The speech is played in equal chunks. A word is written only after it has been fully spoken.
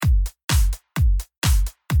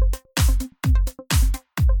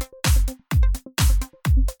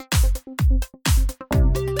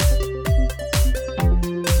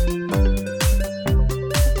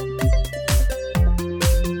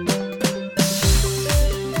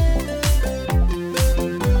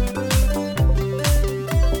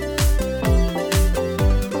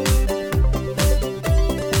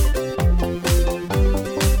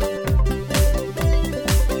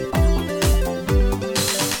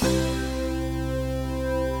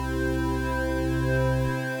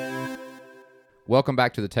Welcome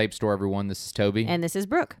back to the Tape Store, everyone. This is Toby. And this is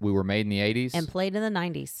Brooke. We were made in the 80s. And played in the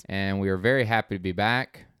 90s. And we are very happy to be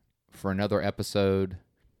back for another episode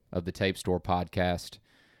of the Tape Store podcast,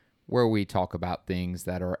 where we talk about things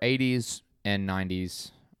that are 80s and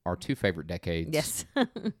 90s, our two favorite decades. Yes.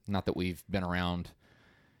 Not that we've been around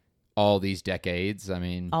all these decades. I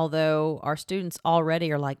mean... Although our students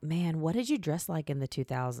already are like, man, what did you dress like in the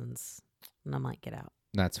 2000s? And I'm like, get out.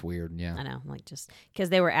 That's weird, yeah. I know, like just because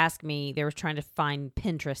they were asking me, they were trying to find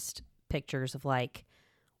Pinterest pictures of like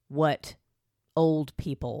what old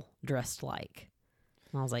people dressed like.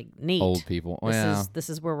 And I was like, neat. Old people. Well, This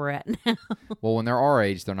is where we're at now. well, when they're our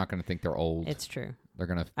age, they're not going to think they're old. It's true. They're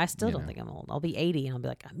going to... I still don't think I'm old. I'll be 80 and I'll be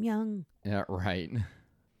like, I'm young. Yeah, right.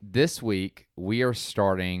 This week, we are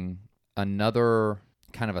starting another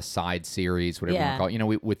kind of a side series, whatever you want to call it. You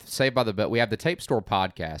know, with Saved by the Bell, we have the Tape Store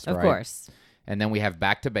podcast, right? Of course. And then we have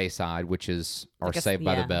Back to Bayside, which is our like Saved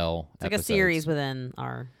by the Bell It's like episodes. a series within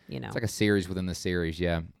our, It's like a series within the series,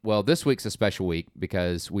 yeah. Well, this week's a special week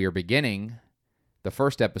because we are beginning the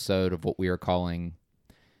first episode of what we are calling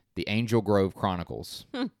the Angel Grove Chronicles.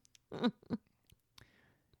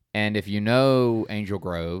 And if you know Angel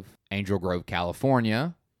Grove,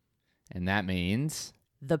 California, and that means...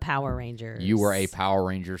 The Power Rangers. You were a Power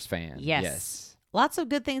Rangers fan. Yes. Lots of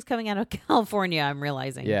good things coming out of California, I'm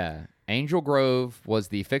realizing. Yeah. Angel Grove was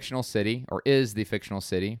the fictional city, or is the fictional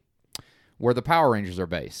city, where the Power Rangers are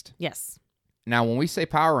based. Yes. Now, when we say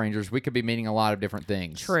Power Rangers, we could be meaning a lot of different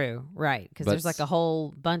things. True, right. Because there's like a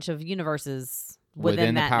whole bunch of universes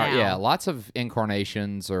within the that power. now. Yeah, lots of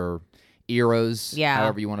incarnations or eras,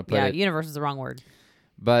 however you want to put it. Yeah, universe is the wrong word.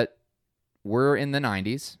 But we're in the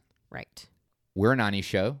 90s. Right. We're a 90s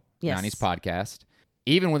show, Yes. 90s podcast.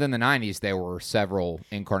 Even within the 90s, there were several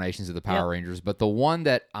incarnations of the Power Rangers. But the one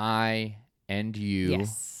that I and you,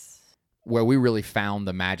 where we really found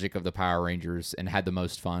the magic of the Power Rangers and had the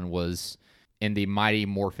most fun was in the Mighty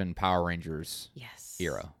Morphin Power Rangers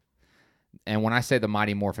era. And when I say the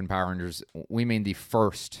Mighty Morphin Power Rangers, we mean the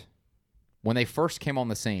first, when they first came on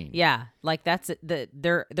the scene. Yeah, like that's it.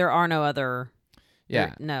 There are no other.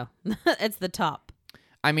 Yeah. No, it's the top.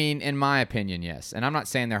 I mean, in my opinion, yes. And I'm not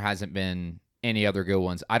saying there hasn't been any other good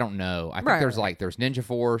ones. I don't know. I think there's Ninja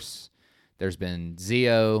Force, there's been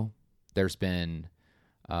Zeo, there's been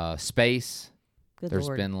Space, there's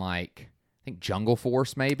been I think Jungle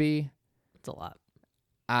Force maybe. It's a lot.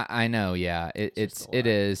 I know, yeah. It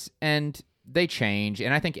is. And they change.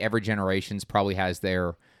 And I think every generation's probably has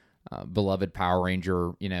their beloved Power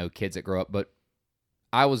Ranger, kids that grow up. But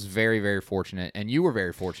I was very, very fortunate, and you were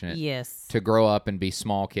very fortunate to grow up and be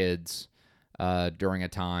small kids during a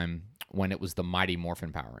time when it was the Mighty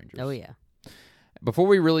Morphin Power Rangers. Oh, yeah. Before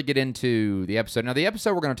we really get into the episode, now the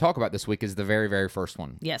episode we're going to talk about this week is the very, very first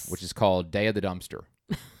one. Yes. Which is called Day of the Dumpster.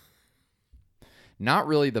 Not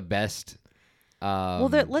really the best. Well,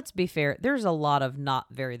 let's be fair. There's a lot of not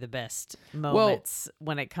very the best moments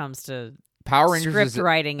when it comes to Power Rangers script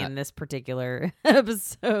writing in this particular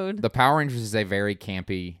episode. The Power Rangers is a very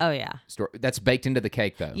campy story. That's baked into the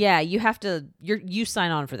cake, though. Yeah, you have to, you sign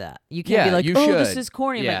on for that. You can't be like, this is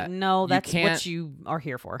corny. Yeah. Like, no, that's what you are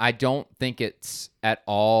here for. I don't think it's at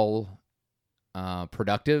all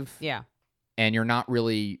productive. Yeah. And you're not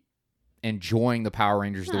really enjoying the Power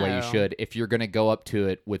Rangers the way you should if you're going to go up to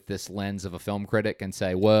it with this lens of a film critic and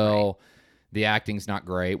say, well... Right. The acting's not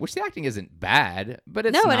great, which the acting isn't bad, but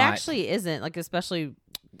it's not. It actually isn't, like, especially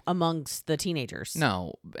amongst the teenagers.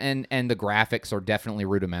 No, and the graphics are definitely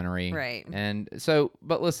rudimentary. Right. And so,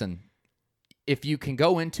 but listen, if you can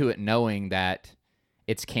go into it knowing that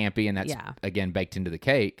it's campy and that's, again, baked into the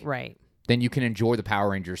cake, right, then you can enjoy the Power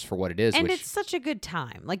Rangers for what it is. And it's such a good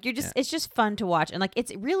time. Like, it's just fun to watch. And, like,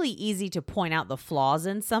 it's really easy to point out the flaws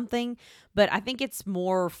in something, but I think it's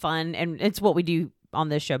more fun, and it's what we do on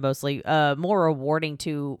this show mostly, more rewarding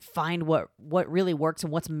to find what really works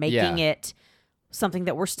and what's making it something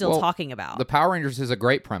that we're still talking about. The Power Rangers is a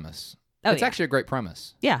great premise. It's actually a great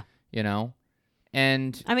premise. Yeah.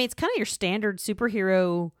 And I mean, it's kind of your standard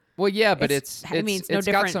superhero. Well, yeah, but it's no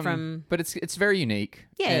different from... But it's very unique.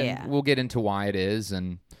 Yeah, and we'll get into why it is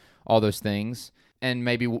and all those things. And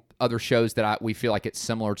maybe other shows that we feel like it's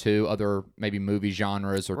similar to, other maybe movie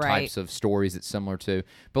genres or types of stories it's similar to.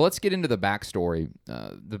 But let's get into the backstory.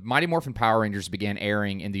 The Mighty Morphin Power Rangers began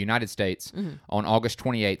airing in the United States on August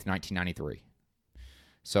 28th, 1993.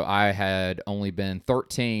 So I had only been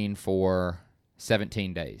 13 for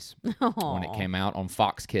 17 days when it came out on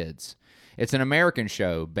Fox Kids. It's an American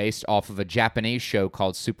show based off of a Japanese show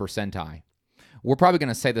called Super Sentai. We're probably going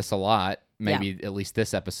to say this a lot, maybe at least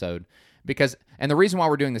this episode. And the reason why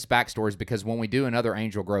we're doing this backstory is because when we do another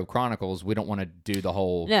Angel Grove Chronicles, we don't want to do the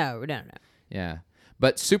whole... No. Yeah.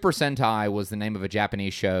 But Super Sentai was the name of a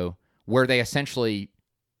Japanese show where they essentially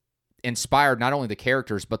inspired not only the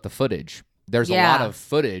characters, but the footage. There's a lot of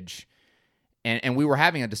footage. And we were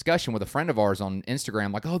having a discussion with a friend of ours on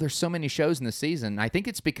Instagram, like, oh, there's so many shows in the season. And I think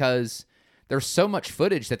it's because there's so much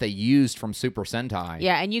footage that they used from Super Sentai.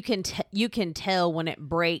 Yeah, and you can tell when it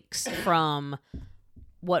breaks from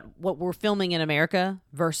what we're filming in America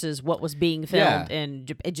versus what was being filmed in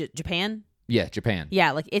Japan. Yeah, Japan.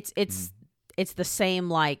 Yeah, like it's the same,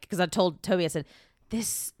 like, because I told Toby, I said,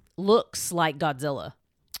 this looks like Godzilla.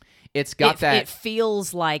 It's got that. It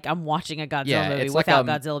feels like I'm watching a Godzilla movie without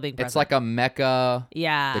Godzilla being present. It's like a mecha.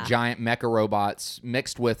 Yeah. The giant mecha robots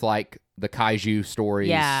mixed with like the kaiju stories.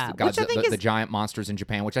 Yeah. Which I think the giant monsters in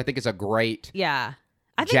Japan, which I think is a great I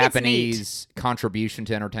think Japanese contribution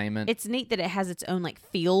to entertainment. It's neat that it has its own like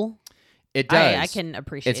feel. It does. I can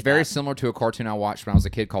appreciate it. It's very similar to a cartoon I watched when I was a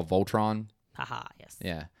kid called Voltron. Haha, yes.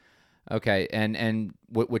 Yeah. Okay. And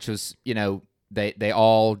which was, They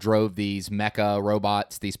all drove these mecha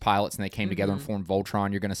robots, these pilots, and they came together and formed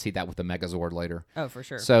Voltron. You're going to see that with the Megazord later. Oh, for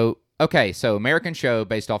sure. So American show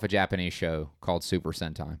based off a Japanese show called Super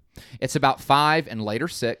Sentai. It's about 5 and later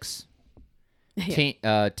 6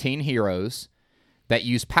 teen heroes that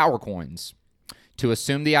use power coins to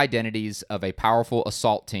assume the identities of a powerful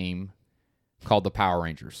assault team called the Power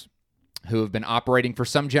Rangers, who have been operating for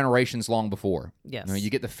some generations long before. Yes. You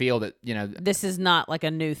get the feel that, this is not like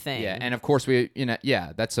a new thing. Yeah, and of course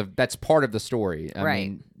that's part of the story. I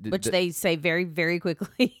mean, which they say very, very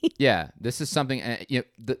quickly. Yeah, this is something,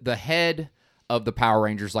 the head of the Power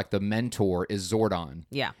Rangers, like the mentor, is Zordon.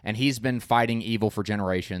 Yeah. And he's been fighting evil for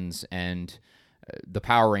generations, and the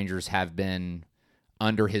Power Rangers have been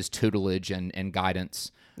under his tutelage and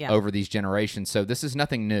guidance over these generations. So this is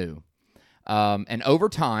nothing new. And over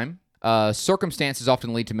time, circumstances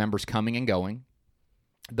often lead to members coming and going.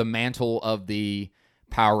 The mantle of the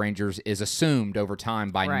Power Rangers is assumed over time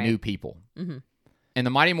by new people. Mm-hmm. In the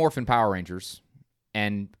Mighty Morphin Power Rangers,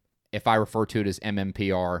 and if I refer to it as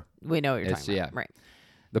MMPR, we know what you're talking about. Right.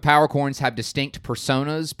 The Power Coins have distinct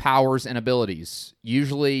personas, powers, and abilities,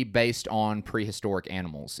 usually based on prehistoric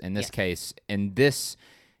animals. In this case, in this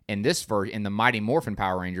version, in the Mighty Morphin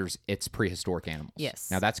Power Rangers, it's prehistoric animals. Yes.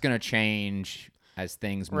 Now that's going to change as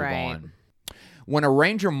things move on. When a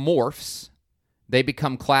Ranger morphs, they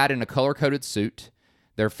become clad in a color-coded suit.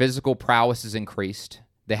 Their physical prowess is increased.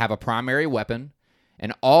 They have a primary weapon,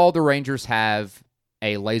 and all the Rangers have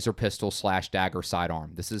a laser pistol / dagger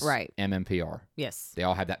sidearm. This is MMPR. Yes. They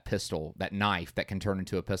all have that pistol, that knife that can turn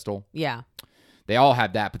into a pistol. Yeah. They all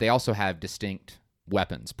have that, but they also have distinct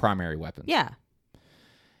weapons, primary weapons. Yeah.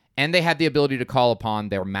 And they have the ability to call upon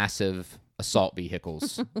their massive assault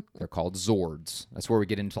vehicles. They're called Zords. That's where we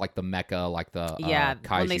get into like the mecha, like the kaiju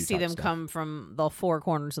when they see them stuff. come from the four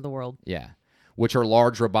corners of the world. Yeah. Which are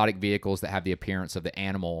large robotic vehicles that have the appearance of the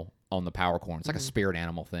animal on the power cord. It's like a spirit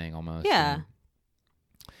animal thing almost. Yeah.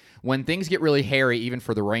 When things get really hairy, even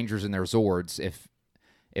for the Rangers and their Zords,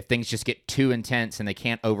 if things just get too intense and they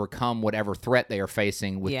can't overcome whatever threat they are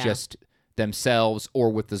facing with just themselves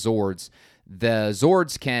or with the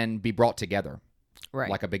Zords can be brought together. Right.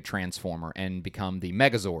 Like a big transformer and become the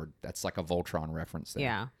Megazord. That's like a Voltron reference there.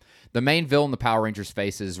 Yeah. The main villain the Power Rangers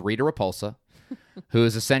face is Rita Repulsa, who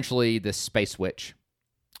is essentially this space witch.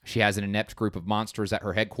 She has an inept group of monsters at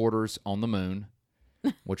her headquarters on the moon,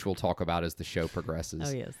 which we'll talk about as the show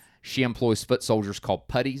progresses. Oh, yes. She employs foot soldiers called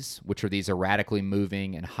putties, which are these erratically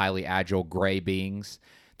moving and highly agile gray beings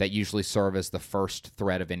that usually serve as the first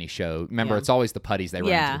threat of any show. Remember, it's always the putties they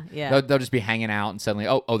run into. Yeah. They'll just be hanging out and suddenly,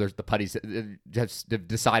 there's the putties that just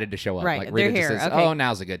decided to show up. Right, like they're Rita here. just says, Okay.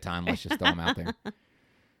 now's a good time. Let's just throw them out there.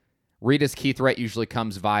 Rita's key threat usually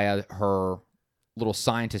comes via her little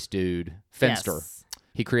scientist dude, Finster. Yes.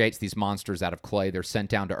 He creates these monsters out of clay. They're sent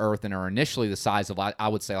down to Earth and are initially the size of, I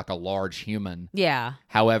would say, like a large human. Yeah.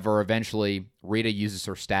 However, eventually, Rita uses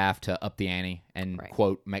her staff to up the ante and,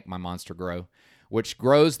 quote, make my monster grow, which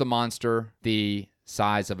grows the monster the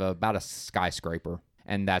size of about a skyscraper.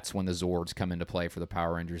 And that's when the Zords come into play for the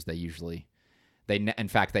Power Rangers. They usually, they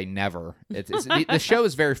never. The show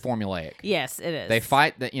is very formulaic. Yes, it is. They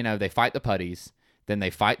fight the putties, then they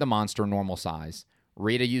fight the monster normal size.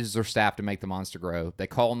 Rita uses her staff to make the monster grow. They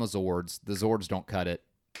call on the Zords. The Zords don't cut it.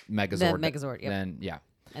 Megazord. Then,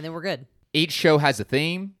 and then we're good. Each show has a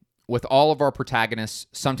theme with all of our protagonists,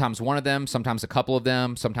 sometimes one of them, sometimes a couple of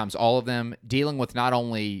them, sometimes all of them, dealing with not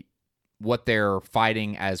only what they're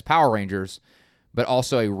fighting as Power Rangers, but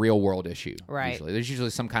also a real-world issue. Right. Usually. There's usually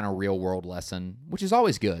some kind of real-world lesson, which is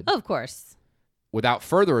always good. Of course. Without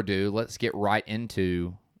further ado, let's get right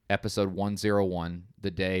into episode 101,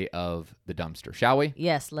 The Day of the Dumpster, shall we?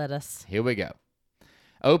 Yes, let us. Here we go.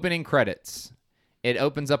 Opening credits. It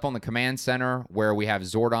opens up on the command center where we have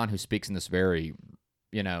Zordon, who speaks in this very,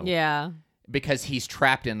 Yeah. because he's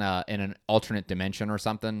trapped in an alternate dimension or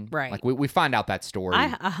something. Right. Like we find out that story. I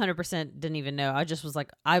 100% didn't even know. I was just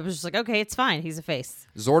like, okay, it's fine. He's a face.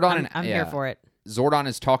 Zordon I'm here for it. Zordon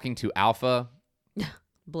is talking to Alpha,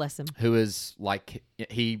 Bless him. who is like,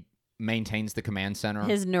 he maintains the command center.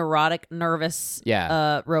 His neurotic, nervous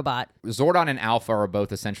robot. Zordon and Alpha are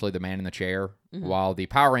both essentially the man in the chair, while the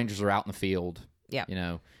Power Rangers are out in the field,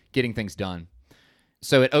 getting things done.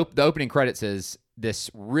 So the opening credits is this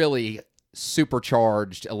really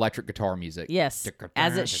supercharged electric guitar music. Yes,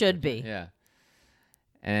 as it should be. Yeah.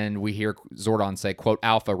 And we hear Zordon say, quote,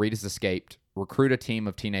 Alpha, Rita's escaped. Recruit a team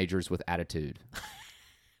of teenagers with attitude.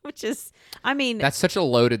 Which is, I mean... That's such a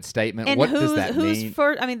loaded statement. And what does that mean?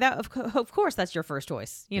 First? I mean, that of course that's your first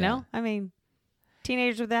choice, you know? I mean,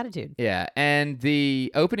 teenagers with attitude. Yeah, and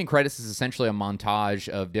the opening credits is essentially a montage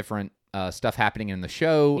of different stuff happening in the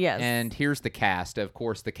show. Yes. And here's the cast. Of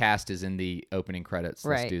course, the cast is in the opening credits.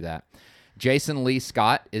 Right. Let's do that. Jason Lee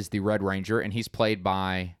Scott is the Red Ranger, and he's played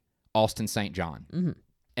by Austin St. John. Mm-hmm.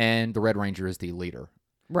 And the Red Ranger is the leader.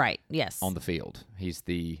 Right, yes. On the field. He's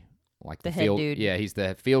the head field dude. Yeah, he's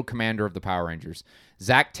the field commander of the Power Rangers.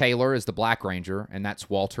 Zach Taylor is the Black Ranger, and that's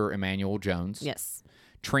Walter Emmanuel Jones. Yes.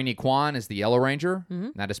 Trini Kwan is the Yellow Ranger.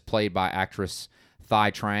 And that is played by actress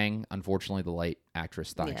Thai Trang. Unfortunately, the late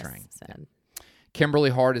actress Thai Trang. Sad.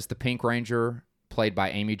 Kimberly Hart is the Pink Ranger, played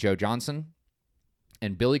by Amy Jo Johnson.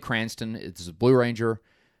 And Billy Cranston is the Blue Ranger,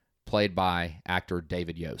 played by actor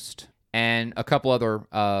David Yost. And a couple other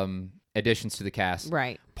additions to the cast.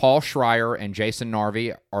 Right. Paul Schreier and Jason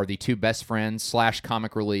Narvi are the two best friends /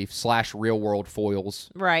 comic relief / real world foils.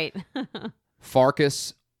 Right.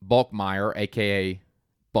 Farkas Bulkmeyer, a.k.a.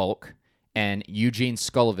 Bulk, and Eugene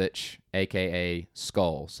Skulovich, a.k.a.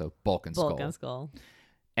 Skull. So Bulk and Skull. Bulk and Skull.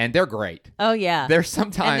 And they're great. Oh, yeah. They're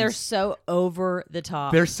sometimes... And they're so over the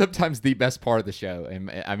top. They're sometimes the best part of the show.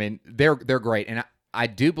 And I mean, they're great. And I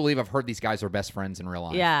do believe I've heard these guys are best friends in real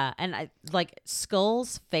life. Yeah. And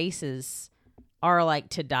Skull's faces are like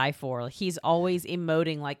to die for. He's always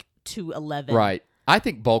emoting like to 11. Right. I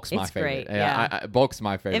think Bulk's my favorite. Great. Yeah. Bulk's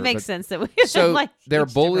my favorite. It makes sense that we so like they're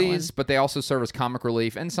bullies, but they also serve as comic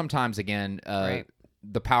relief, and sometimes again, right.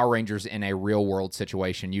 the Power Rangers in a real world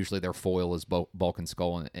situation, usually their foil is Bulk and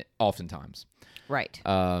Skull, and oftentimes, right?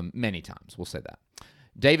 Many times, we'll say that.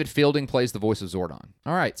 David Fielding plays the voice of Zordon.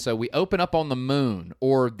 All right, so we open up on the moon,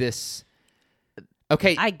 or this.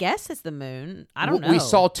 Okay, I guess it's the moon. I don't know. We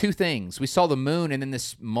saw two things. We saw the moon, and then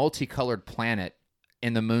this multicolored planet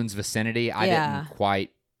in the moon's vicinity. I didn't quite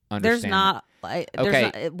understand. There's not.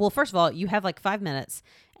 Okay. Well, first of all, you have like 5 minutes,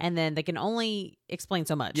 and then they can only explain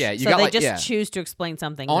so much. Yeah, so they just choose to explain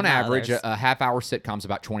something. On average, a half-hour sitcom's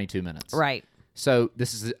about 22 minutes. Right. So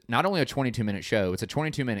this is not only a 22-minute show; it's a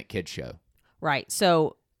 22-minute kid show. Right.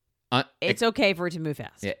 So it's okay for it to move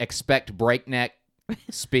fast. Yeah, expect breakneck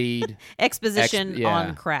speed, exposition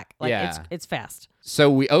on crack. Like it's fast.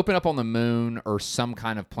 So we open up on the moon or some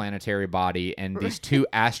kind of planetary body, and these two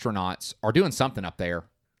astronauts are doing something up there.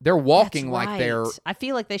 They're walking like they're... I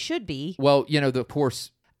feel like they should be. Well, of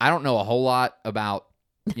course, I don't know a whole lot about,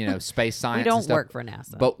 space science. We don't and stuff, work for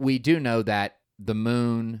NASA. But we do know that the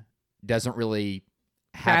moon doesn't really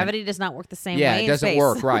have... Gravity does not work the same way Yeah, it doesn't in space.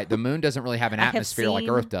 work, right. The moon doesn't really have an atmosphere like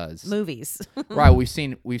Earth does. Movies. Right, we've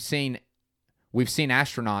seen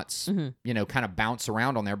astronauts, kind of bounce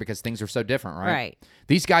around on there because things are so different, right? Right.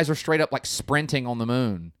 These guys are straight up like sprinting on the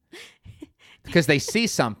moon because they see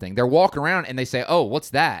something. They're walking around and they say, "Oh,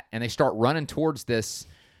 what's that?" And they start running towards this,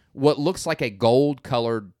 what looks like a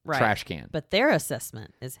gold-colored trash can. But their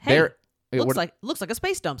assessment is, hey, looks like a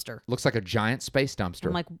space dumpster. Looks like a giant space dumpster.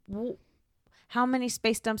 I'm like, how many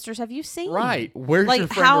space dumpsters have you seen? Right. Where's your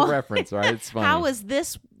frame of reference? Right. It's funny. How is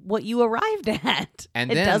this what you arrived at?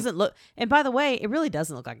 And it then, doesn't look. And by the way, it really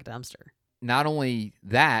doesn't look like a dumpster. Not only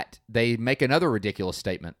that, they make another ridiculous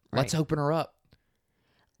statement. Right. Let's open her up.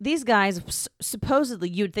 These guys supposedly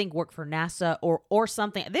you'd think work for NASA or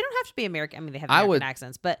something. They don't have to be American. I mean, they have American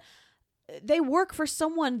accents, but they work for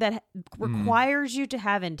someone that requires you to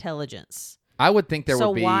have intelligence. I would think there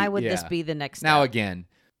would be. So why would this be the next step? Now again,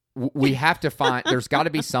 we have to find. There's got to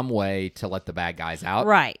be some way to let the bad guys out,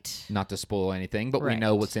 right? Not to spoil anything, but we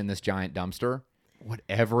know what's in this giant dumpster.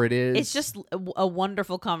 Whatever it is, it's just a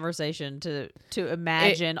wonderful conversation to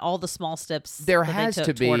imagine all the small steps. There has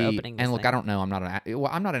to be, and look, I don't know. I'm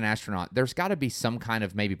not an astronaut. There's got to be some kind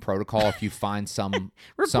of maybe protocol if you find some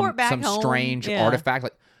home. strange artifact.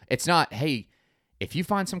 Like it's not. Hey, if you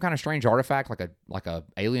find some kind of strange artifact like a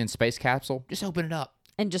alien space capsule, just open it up.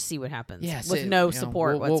 And just see what happens. Yeah, with no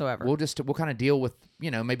support whatsoever. We'll kind of deal with,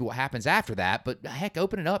 maybe what happens after that. But heck,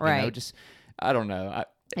 open it up. Right. Just, I don't know.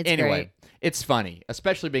 Anyway, great. It's funny,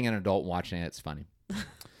 especially being an adult watching it. It's funny.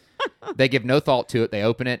 They give no thought to it. They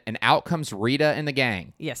open it, and out comes Rita and the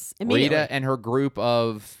gang. Yes, immediately. Rita and her group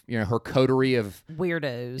of, her coterie of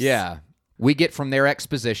weirdos. Yeah. We get from their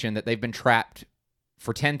exposition that they've been trapped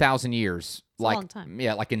for 10,000 years. It's a long time.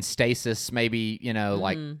 Yeah, like in stasis, maybe,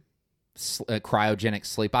 like cryogenic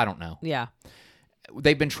sleep. I don't know. Yeah.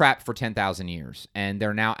 They've been trapped for 10,000 years, and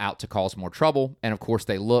they're now out to cause more trouble. And, of course,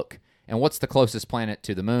 they look. And what's the closest planet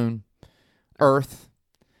to the moon? Earth.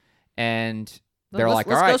 And they're all right,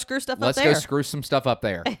 let's go screw stuff up there. Let's go screw some stuff up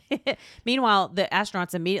there. Meanwhile, the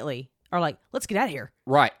astronauts immediately are like, let's get out of here.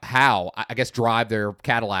 Right. How? I guess drive their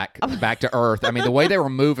Cadillac back to Earth. I mean, the way they were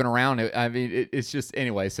moving around, it's just,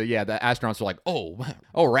 anyway. So, yeah, the astronauts are like, oh,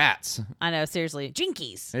 rats. I know, seriously.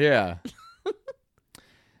 Jinkies. Yeah.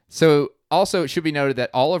 So, also, it should be noted that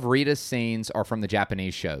all of Rita's scenes are from the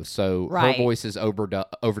Japanese show. So, her voice is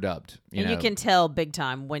overdubbed. You can tell big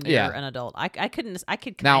time when you're an adult. I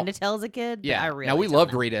could kind of tell as a kid. Yeah. But I really now, we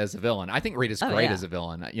loved Rita as a villain. I think Rita's great as a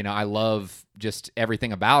villain. I love just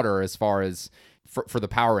everything about her as far as for the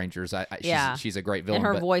Power Rangers. She's a great villain.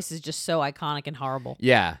 And her voice is just so iconic and horrible.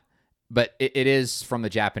 Yeah. But it is from the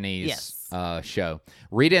Japanese show.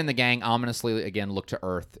 Rita and the gang ominously, again, look to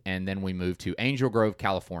Earth, and then we move to Angel Grove,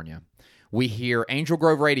 California. We hear Angel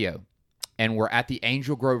Grove radio, and we're at the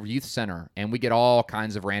Angel Grove Youth Center, and we get all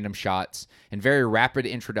kinds of random shots and very rapid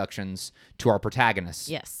introductions to our protagonists.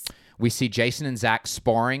 Yes. We see Jason and Zach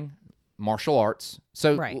sparring martial arts.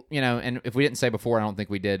 So, and if we didn't say before, I don't think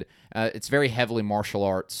we did, it's very heavily martial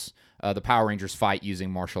arts. The Power Rangers fight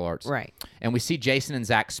using martial arts. Right. And we see Jason and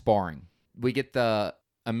Zach sparring. We get the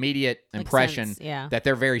immediate impression that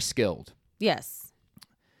they're very skilled. Yes.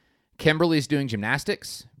 Kimberly's doing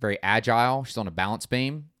gymnastics, very agile. She's on a balance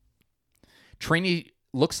beam. Trini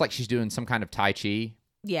looks like she's doing some kind of Tai Chi,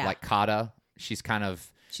 like kata. She's kind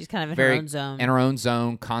of in her own zone. In her own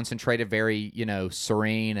zone, concentrated, very,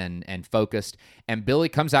 serene and focused. And Billy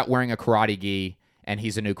comes out wearing a karate gi, and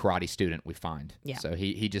he's a new karate student, we find. Yeah. So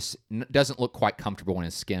he just doesn't look quite comfortable in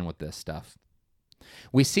his skin with this stuff.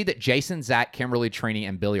 We see that Jason, Zach, Kimberly, Trini,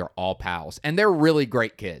 and Billy are all pals, and they're really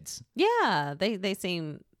great kids. Yeah, they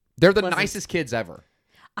seem... They're the nicest kids ever.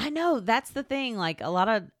 I know. That's the thing. Like a lot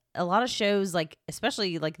of shows, like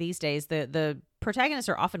especially like these days, the protagonists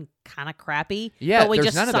are often kind of crappy. Yeah, but we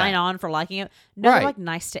just sign on for liking it. No, they're like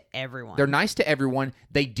nice to everyone. They're nice to everyone.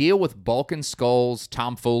 They deal with Bulk and Skull's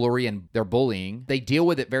tomfoolery and their bullying. They deal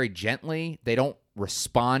with it very gently. They don't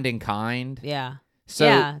respond in kind. Yeah. So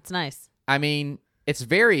yeah, it's nice. I mean, it's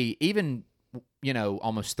very even.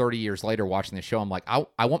 Almost 30 years later, watching the show, I'm like,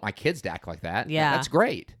 I want my kids to act like that. Yeah, that's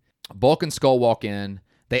great. Bulk and Skull walk in.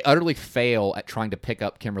 They utterly fail at trying to pick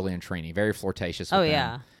up Kimberly and Trini. Very flirtatious with them.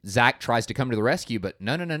 Yeah. Zach tries to come to the rescue, but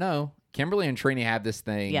no. Kimberly and Trini have this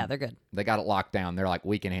thing. Yeah, they're good. They got it locked down. They're like,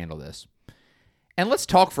 we can handle this. And let's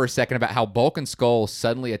talk for a second about how Bulk and Skull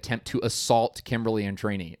suddenly attempt to assault Kimberly and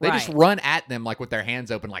Trini. They just run at them like with their hands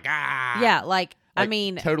open, like, ah. Yeah, I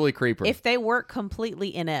mean. Totally creeper. If they weren't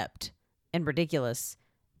completely inept and ridiculous,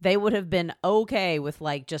 they would have been okay with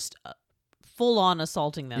just full on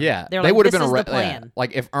assaulting them. Yeah, they would have been the plan. Yeah.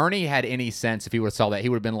 Like if Ernie had any sense, if he would have saw that, he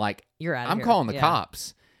would have been like, "You're out of I'm here. calling the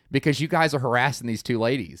cops because you guys are harassing these two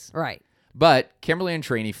ladies." Right. But Kimberly and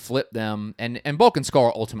Trini flip them, and Bulk and Skull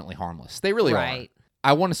are ultimately harmless. They really are.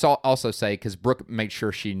 I want to also say, because Brooke made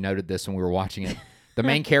sure she noted this when we were watching it, the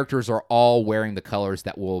main characters are all wearing the colors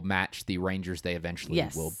that will match the Rangers they eventually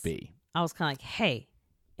will be. I was kind of like, hey,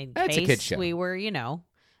 in It's a kid's show. We were,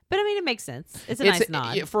 But I mean, it makes sense. It's a nice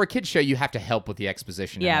nod. For a kid's show, you have to help with the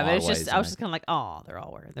exposition. Yeah, but it's just I was just kind of like, oh, they're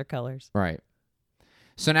all wearing their colors. Right.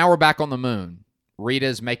 So now we're back on the moon.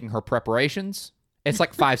 Rita's making her preparations. It's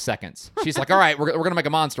like 5 seconds. She's like, all right, we're going to make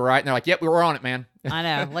a monster, right? And they're like, yep, we're on it, man. I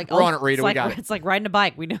know. Like we're on it, Rita. We got it. It's like riding a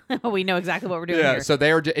bike. We know exactly what we're doing here. So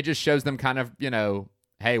it just shows them kind of,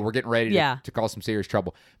 hey, we're getting ready to cause some serious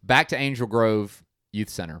trouble. Back to Angel Grove Youth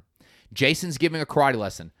Center. Jason's giving a karate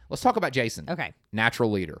lesson. Let's talk about Jason. Okay.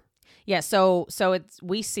 Natural leader. Yeah, so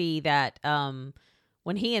we see that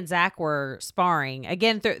when he and Zach were sparring,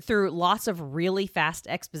 again, through lots of really fast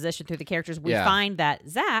exposition through the characters, we find that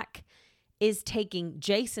Zach is taking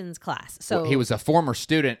Jason's class. So he was a former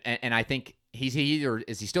student, and I think is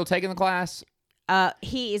he still taking the class?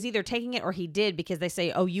 He is either taking it or he did, because they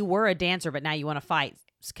say, "Oh, you were a dancer, but now you want to fight."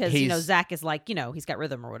 Because Zach is like, he's got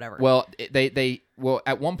rhythm or whatever. Well, they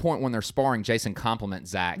at one point when they're sparring, Jason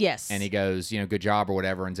compliments Zach. Yes, and he goes, good job or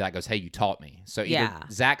whatever, and Zach goes, "Hey, you taught me." So either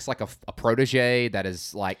Zach's like a protege that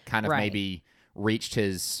is like kind of maybe reached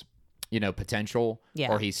his potential,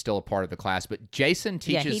 or he's still a part of the class. But Jason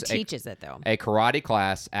teaches it though, a karate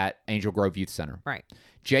class at Angel Grove Youth Center. Right.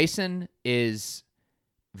 Jason is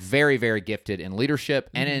very, very gifted in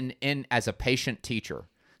leadership and in as a patient teacher.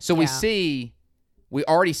 So we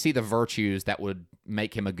already see the virtues that would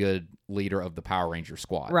make him a good leader of the Power Ranger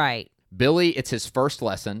squad. Right. Billy, it's his first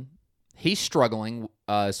lesson. He's struggling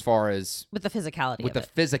as far as with the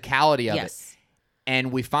physicality of it.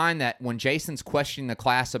 And we find that when Jason's questioning the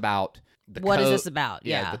class about what is this about?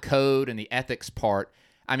 The code and the ethics part,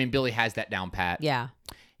 I mean, Billy has that down pat. Yeah.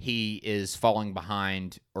 He is falling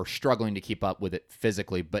behind or struggling to keep up with it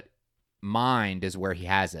physically, but mind is where he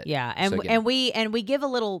has it. Yeah, and we give a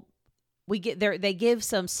little. They give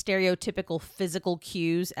some stereotypical physical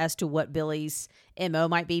cues as to what Billy's MO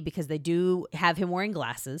might be, because they do have him wearing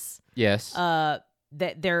glasses. Yes. And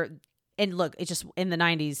look, it's just in the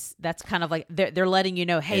 90s. That's kind of like they're letting you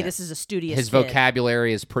know, hey, this is a studious. His kid.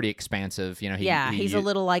 vocabulary is pretty expansive. He's a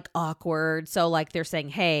little like awkward. So like they're saying,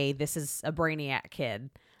 hey, this is a brainiac kid.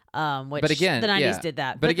 Which but again, the 90s did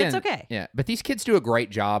that. But again, it's okay. Yeah, but these kids do a great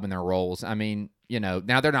job in their roles. I mean,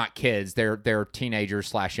 now they're not kids; they're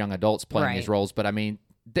teenagers / young adults playing these roles. But I mean,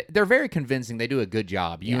 they're very convincing. They do a good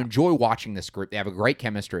job. You enjoy watching this group. They have a great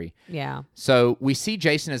chemistry. Yeah. So we see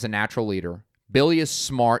Jason as a natural leader. Billy is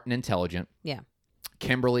smart and intelligent. Yeah.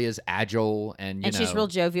 Kimberly is agile and she's real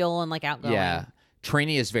jovial and like outgoing. Yeah.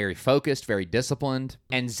 Trini is very focused, very disciplined,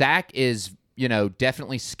 and Zach is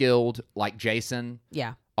definitely skilled like Jason.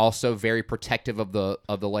 Yeah. Also very protective of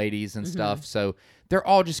the ladies and stuff. So they're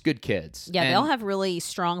all just good kids. Yeah, they all have really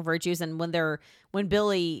strong virtues. And when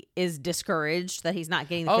Billy is discouraged that he's not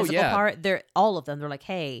getting the physical part, all of them. They're like,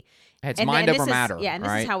 hey, it's mind over matter. Yeah, and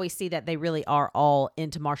this is how we see that they really are all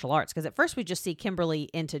into martial arts. Because at first we just see Kimberly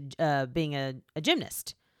into being a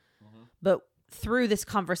gymnast, but through this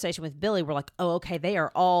conversation with Billy, we're like, oh, okay, they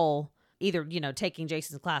are all either taking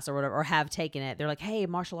Jason's class or whatever, or have taken it. They're like, hey,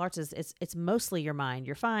 martial arts it's mostly your mind,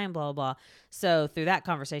 you're fine, blah blah blah. So through that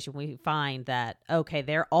conversation we find that okay,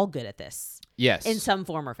 they're all good at this, yes, in some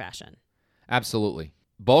form or fashion. Absolutely.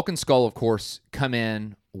 Bulk and Skull, of course, come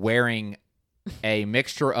in wearing a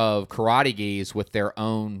mixture of karate gis with their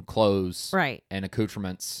own clothes and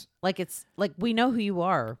accoutrements. Like it's like, we know who you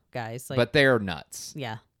are, guys, but they're nuts.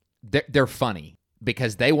 Yeah, they're funny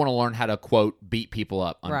because they want to learn how to, quote, beat people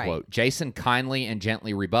up, unquote. Right. Jason kindly and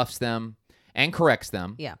gently rebuffs them and corrects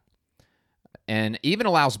them. Yeah. And even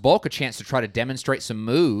allows Bulk a chance to try to demonstrate some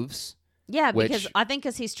moves. Yeah,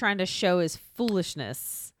 because he's trying to show his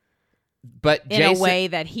foolishness. But in a way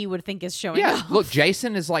that he would think is showing off. Look,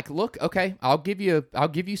 Jason is like, look, okay, I'll give you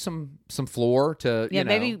some floor to,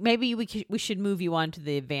 maybe we should move you on to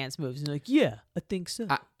the advanced moves. And like, yeah, I think so.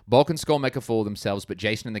 Bulk and Skull make a fool of themselves, but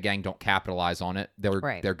Jason and the gang don't capitalize on it.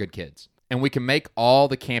 They're good kids. And we can make all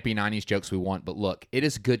the campy 90s jokes we want, but look, it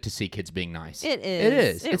is good to see kids being nice. It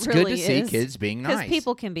is. It's really good to see kids being nice. Because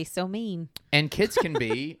people can be so mean. And kids can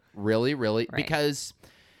be really, really, because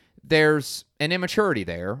there's an immaturity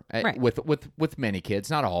there with many kids,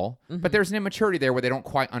 not all, but there's an immaturity there where they don't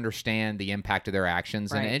quite understand the impact of their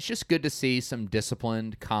actions. And it's just good to see some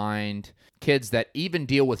disciplined, kind kids that even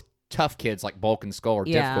deal with tough kids like Bulk and Skull or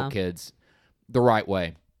difficult kids the right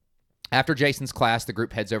way. After Jason's class, the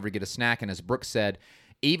group heads over to get a snack, and as Brooke said,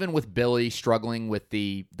 even with Billy struggling with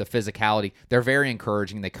the physicality, they're very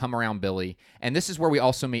encouraging. They come around Billy, and this is where we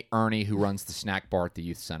also meet Ernie, who runs the snack bar at the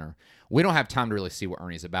youth center. We don't have time to really see what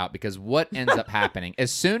Ernie's about, because what ends up happening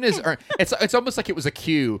as soon as it's almost like it was a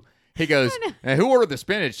cue. He goes, who ordered the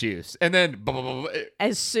spinach juice? And then blah, blah, blah, blah.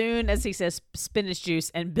 As soon as he says spinach juice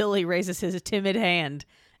and Billy raises his timid hand,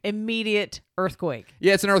 immediate earthquake.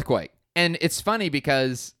 Yeah, it's an earthquake. And it's funny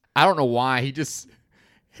because I don't know why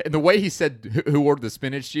the way he said who ordered the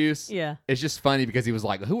spinach juice. Yeah. It's just funny because he was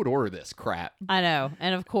like, who would order this crap? I know.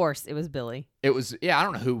 And of course it was Billy. It was, I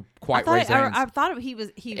don't know who quite raised their hands. I thought he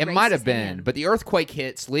it might have been, but the earthquake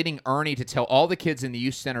hits, leading Ernie to tell all the kids in the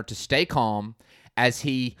youth center to stay calm as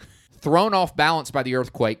he, thrown off balance by the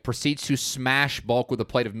earthquake, proceeds to smash Bulk with a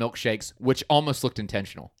plate of milkshakes, which almost looked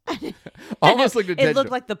intentional. Almost looked intentional. It looked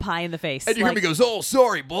like the pie in the face. And you hear me goes, oh,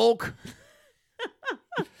 sorry, Bulk.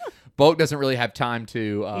 Bulk doesn't really have time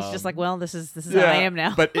to. He's just like, well, this is how I am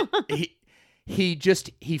now. But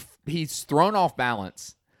he's thrown off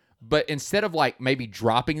balance But instead of like maybe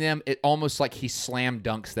dropping them, it almost like he slam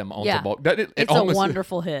dunks them onto Bulk. It's almost a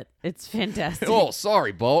wonderful hit. It's fantastic. Oh,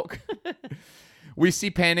 sorry, Bulk. We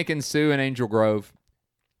see panic ensue in Angel Grove.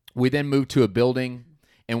 We then move to a building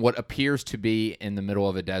in what appears to be in the middle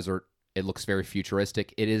of a desert. It looks very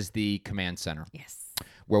futuristic. It is the command center. Yes.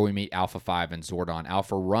 Where we meet Alpha 5 and Zordon.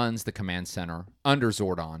 Alpha runs the command center under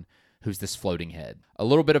Zordon, who's this floating head. A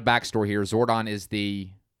little bit of backstory here. Zordon is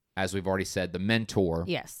as we've already said, the mentor.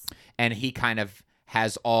 Yes. And he kind of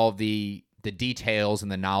has all the details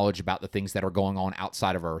and the knowledge about the things that are going on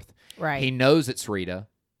outside of Earth. Right. He knows it's Rita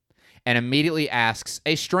and immediately asks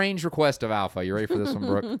a strange request of Alpha. You ready for this one,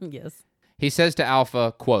 Brooke? Yes. He says to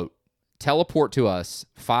Alpha, quote, "Teleport to us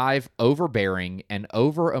 5 overbearing and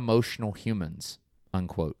over-emotional humans,"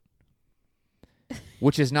 unquote.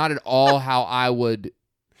 Which is not at all how I would...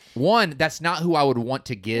 One, that's not who I would want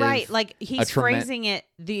to give. Right, like he's phrasing it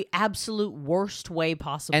the absolute worst way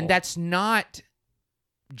possible. And that's not...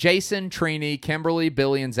 Jason, Trini, Kimberly,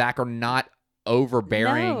 Billy, and Zach are not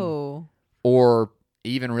overbearing or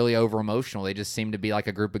even really over-emotional. They just seem to be like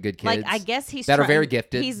a group of good kids. Like, I guess he's are very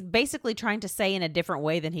gifted. He's basically trying to say in a different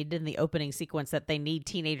way than he did in the opening sequence that they need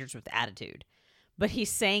teenagers with attitude. But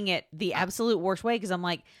he's saying it the absolute worst way because I'm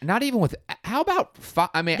like... Not even with... How about...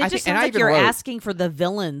 I mean, I think... It just sounds like you're asking for the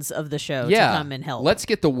villains of the show to come and help. Let's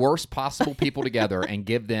get the worst possible people together and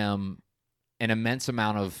give them an immense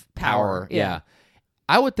amount of power. Yeah.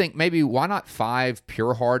 I would think maybe why not 5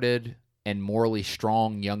 pure-hearted and morally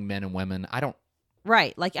strong young men and women? I don't...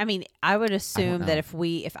 Right. Like, I mean, I would assume that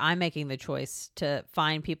if I'm making the choice to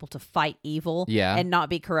find people to fight evil and not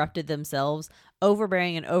be corrupted themselves,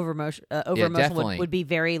 overbearing and over-emotional would be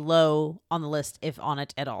very low on the list, if on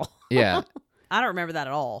it at all. Yeah. I don't remember that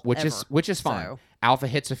at all. Which is fine. So, Alpha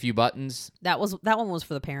hits a few buttons. That one was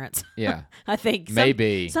for the parents. Yeah. I think.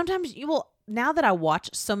 Maybe. Sometimes you will... Now that I watch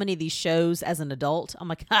so many of these shows as an adult, I'm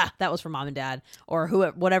like, that was for mom and dad or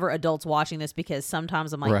whatever adults watching this, because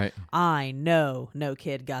sometimes I'm like, I know no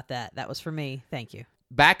kid got that. That was for me. Thank you.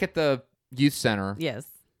 Back at the youth center. Yes.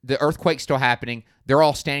 The earthquake's still happening. They're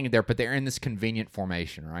all standing there, but they're in this convenient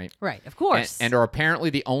formation, right? Right, of course. And are apparently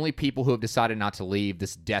the only people who have decided not to leave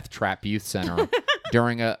this death trap youth center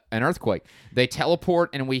during an earthquake. They teleport,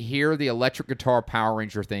 and we hear the electric guitar Power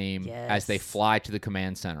Ranger theme as they fly to the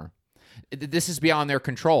command center. This is beyond their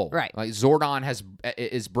control. Right. Like Zordon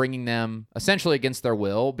is bringing them essentially against their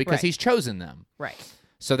will because he's chosen them. Right.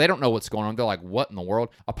 So they don't know what's going on. They're like, what in the world?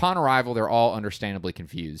 Upon arrival, they're all understandably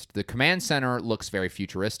confused. The command center looks very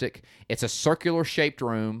futuristic. It's a circular-shaped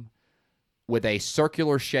room with a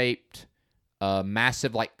circular-shaped,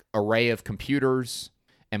 massive like array of computers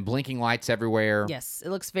and blinking lights everywhere. Yes, it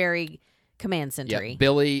looks very command center-y. Yeah,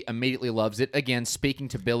 Billy immediately loves it. Again, speaking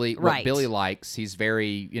to Billy, what Billy likes, he's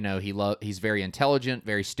very, he's very intelligent,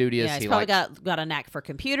 very studious. Yeah, he's probably got a knack for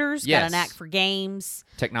computers, got a knack for games,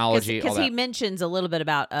 technology, because he mentions a little bit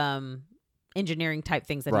about engineering type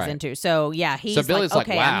things that he's into. So yeah, he's Billy's like,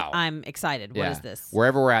 okay, wow. I'm excited. What is this?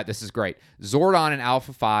 Wherever we're at, this is great. Zordon and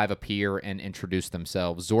Alpha 5 appear and introduce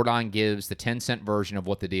themselves. Zordon gives the 10-cent version of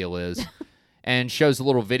what the deal is and shows a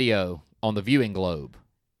little video on the viewing globe.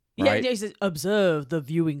 Right? Yeah, he says, observe the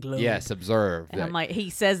viewing globe. Yes, observe. And I'm like,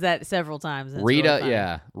 he says that several times. Rita,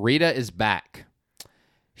 really Rita is back.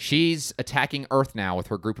 She's attacking Earth now with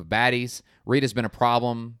her group of baddies. Rita's been a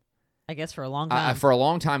problem, I guess, for a long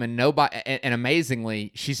time. And nobody, and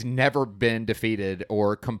amazingly, she's never been defeated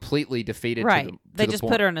or completely defeated. Right. They just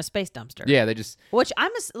put her in a space dumpster. Yeah, they just. Which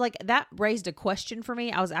that raised a question for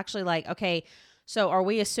me. I was actually like, okay, so are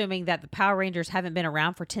we assuming that the Power Rangers haven't been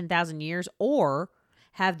around for 10,000 years, or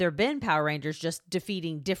have there been Power Rangers just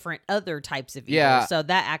defeating different other types of evil? Yeah. So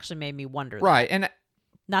that actually made me wonder. Right. And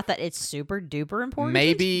not that it's super duper important.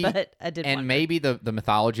 Maybe. But I did wonder. Maybe the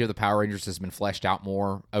mythology of the Power Rangers has been fleshed out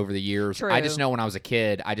more over the years. True. I just know when I was a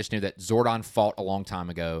kid, I just knew that Zordon fought a long time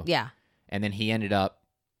ago. Yeah. And then he ended up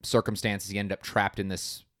trapped in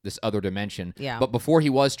this other dimension. Yeah. But before he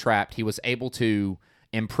was trapped, he was able to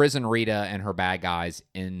imprison Rita and her bad guys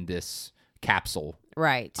in this capsule.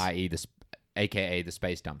 Right. i.e. this a.k.a. the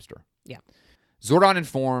space dumpster. Yeah. Zordon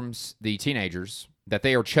informs the teenagers that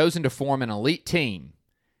they are chosen to form an elite team,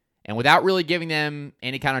 and without really giving them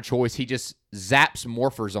any kind of choice, he just zaps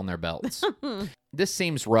morphers on their belts. This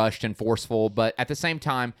seems rushed and forceful, but at the same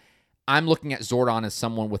time, I'm looking at Zordon as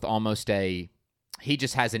someone with almost he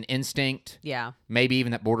just has an instinct, maybe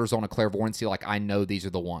even that borders on a clairvoyancy, like, I know these are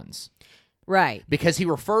the ones. Right. Because he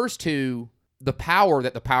refers to the power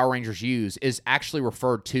that the Power Rangers use is actually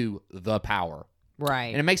referred to the power. Right.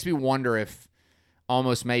 And it makes me wonder if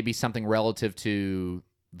almost maybe something relative to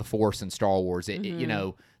the Force in Star Wars,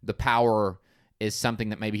 the power is something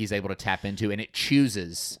that maybe he's able to tap into, and it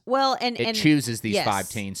chooses. Well, and chooses these yes. 5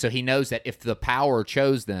 teens, so he knows that if the power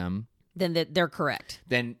chose them, then they're correct.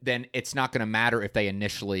 Then it's not going to matter if they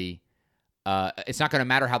initially. It's not going to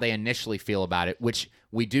matter how they initially feel about it, which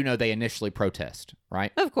we do know they initially protest,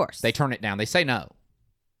 right? Of course, they turn it down. They say no.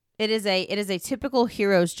 It is a typical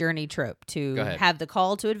hero's journey trope to Go ahead. have the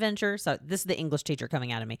call to adventure. So this is the English teacher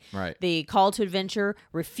coming out of me. Right. The call to adventure,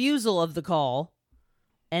 refusal of the call,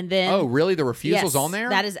 and then oh, really? The refusal's yes, on there?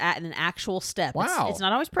 That is an actual step. Wow. It's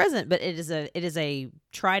not always present, but it is a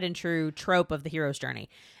tried and true trope of the hero's journey.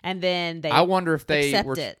 And then they I wonder if they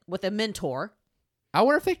accept it with a mentor. I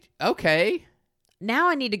wonder if they okay. Now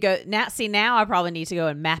I need to go. Now I probably need to go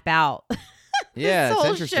and map out. Yeah, this it's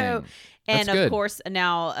whole interesting. show. And That's of good. course,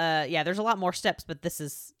 now, there's a lot more steps, but this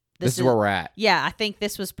is where we're at. Yeah, I think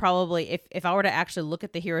this was probably if I were to actually look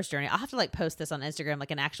at the hero's journey, I'll have to post this on Instagram,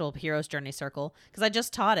 like an actual hero's journey circle, because I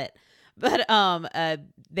just taught it. But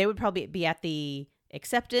they would probably be at the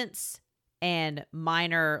acceptance and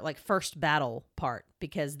minor first battle part,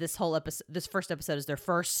 because this first episode is their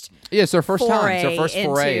first it's their first time. It's foray their first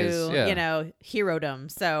foray into herodom.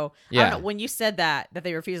 So I don't know, when you said that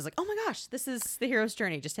they refused, I was like, oh my gosh, this is the hero's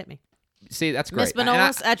journey. It just hit me. See, that's great. Miss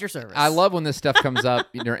Manolis, at your service. I love when this stuff comes up,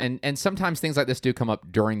 and sometimes things like this do come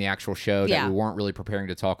up during the actual show that we weren't really preparing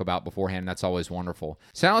to talk about beforehand. That's always wonderful.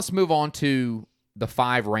 So now let's move on to the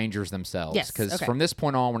 5 Rangers themselves. Yes, Because okay. from this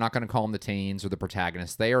point on, we're not going to call them the teens or the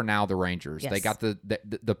protagonists. They are now the Rangers. Yes. They got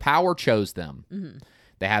the power chose them. Mm-hmm.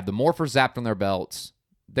 They have the morphers zapped on their belts.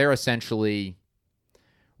 They're essentially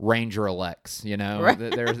Ranger elects, Right.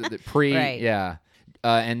 There's the pre, Right. yeah.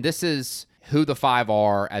 And this is who the 5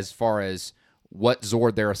 are as far as what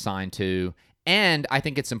Zord they're assigned to. And I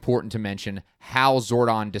think it's important to mention how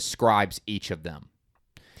Zordon describes each of them.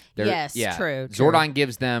 Yes, true. Zordon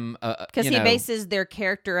gives them because he bases their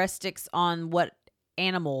characteristics on what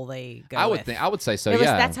animal they go with. I would say so. At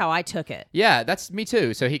least yeah, that's how I took it. Yeah, that's me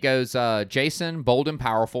too. So he goes, Jason, bold and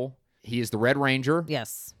powerful. He is the Red Ranger.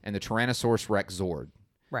 Yes. And the Tyrannosaurus Rex Zord.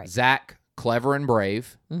 Right. Zach, clever and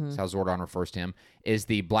brave. Mm-hmm. That's how Zordon refers to him. Is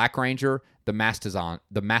the Black Ranger, the Mastodon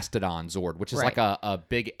Zord, which is Right. like a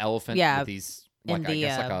big elephant with these in the I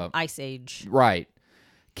guess like a Ice Age. right.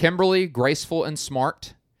 Kimberly, graceful and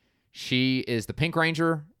smart. She is the Pink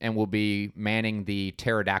Ranger and will be manning the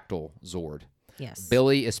Pterodactyl Zord. Yes.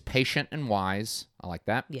 Billy is patient and wise. I like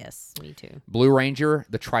that. Yes, me too. Blue Ranger,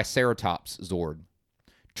 the Triceratops Zord.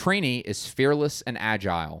 Trini is fearless and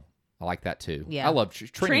agile. I like that too. Yeah. I love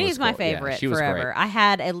Trini. Trini's my Yeah, favorite she was forever. great. I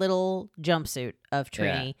had a little jumpsuit of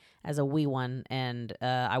Trini as a wee one, and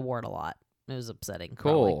I wore it a lot. It was upsetting.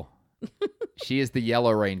 Cool. She is the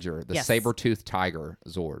Yellow Ranger, the Yes. saber-toothed tiger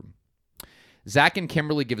Zord. Zach and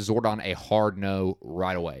Kimberly give Zordon a hard no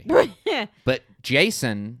right away. But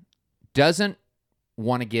Jason doesn't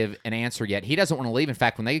want to give an answer yet. He doesn't want to leave. In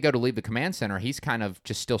fact, when they go to leave the command center, he's kind of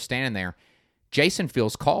just still standing there. Jason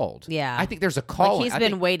feels called. Yeah. I think there's a call. Like he's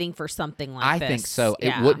been waiting for something like this. I think so.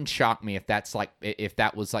 Yeah. It wouldn't shock me if that's if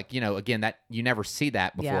that was again, that you never see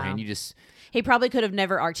that beforehand. Yeah. You just He probably could have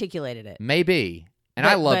never articulated it. maybe. And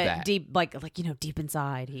I love but that. Deep, deep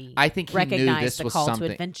inside, I think he knew recognized this the was call something.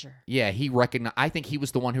 to adventure. Yeah, he recognized. I think he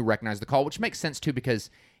was the one who recognized the call, which makes sense too because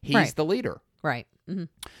he's Right. the leader. Right. Mm-hmm.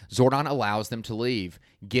 Zordon allows them to leave,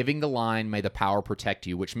 giving the line, "May the power protect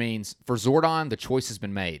you," which means for Zordon, the choice has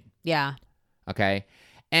been made. Yeah. Okay.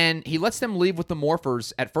 And he lets them leave with the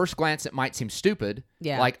morphers. At first glance, it might seem stupid.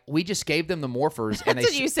 Yeah. Like, we just gave them the morphers. And That's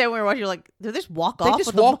what you said when we were watching. You're like, did they just walk off? They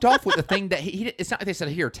just walked off with the thing that he it's not like they said,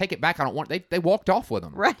 "Here, take it back. I don't want." They walked off with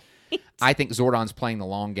them. Right. I think Zordon's playing the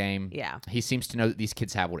long game. Yeah. He seems to know that these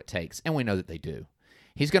kids have what it takes, and we know that they do.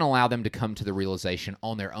 He's going to allow them to come to the realization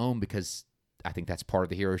on their own because I think that's part of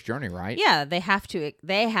the hero's journey, right? Yeah, they have to.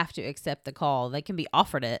 They have to accept the call. They can be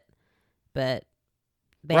offered it, but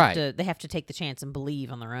they Right. have to. They have to take the chance and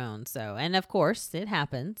believe on their own. So, and of course, it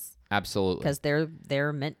happens Absolutely. because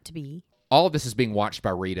they're meant to be. All of this is being watched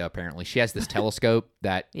by Rita, apparently. She has this telescope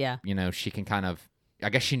that, Yeah. She can kind of, I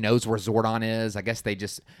guess she knows where Zordon is. I guess they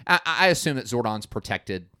just, I assume that Zordon's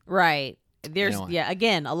protected. Right. There's know.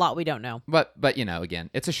 again a lot we don't know. But again,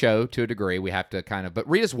 it's a show to a degree. We have to kind of, but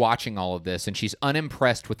Rita's watching all of this, and she's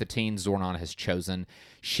unimpressed with the teens Zordon has chosen.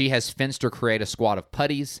 She has Finster create a squad of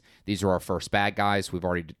putties. These are our first bad guys. We've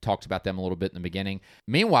already talked about them a little bit in the beginning.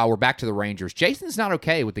 Meanwhile, we're back to the Rangers. Jason's not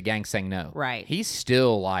okay with the gang saying no. Right. He's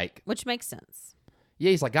still like, Which makes sense. yeah,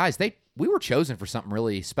 he's like, guys, we were chosen for something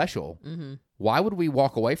really special. Mm-hmm. Why would we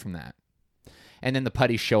walk away from that? And then the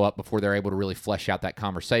putties show up before they're able to really flesh out that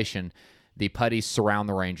conversation. The putties surround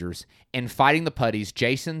the Rangers. In fighting the putties,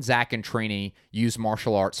 Jason, Zach, and Trini use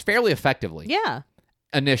martial arts fairly effectively. Yeah.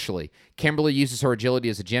 initially. Kimberly uses her agility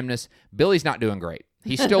as a gymnast. Billy's not doing great.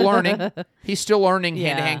 He's still learning. He's still learning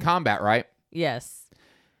hand-to-hand combat, right? Yes.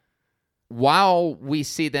 While we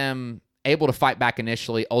see them able to fight back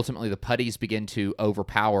initially, ultimately the putties begin to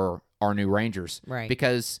overpower our new Rangers. Right.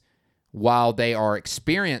 Because while they are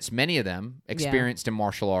experienced, many of them experienced in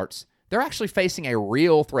martial arts, they're actually facing a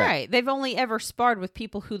real threat. Right. They've only ever sparred with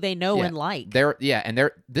people who they know and like.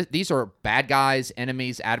 These are bad guys,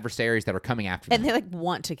 enemies, adversaries that are coming after them. And they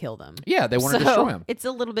want to kill them. Yeah, they want to destroy them. It's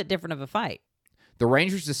a little bit different of a fight. The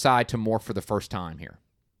Rangers decide to morph for the first time here.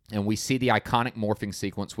 And we see the iconic morphing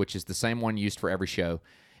sequence, which is the same one used for every show.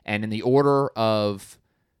 And in the order of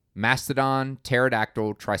Mastodon,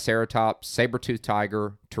 Pterodactyl, Triceratops, Saber-toothed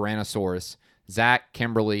Tiger, Tyrannosaurus, Zach,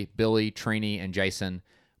 Kimberly, Billy, Trini, and Jason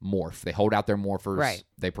morph. They hold out their morphers. Right.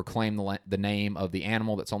 They proclaim the name of the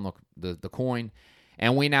animal that's on the coin.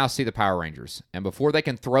 And we now see the Power Rangers. And before they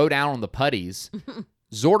can throw down on the putties,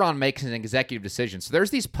 Zordon makes an executive decision. So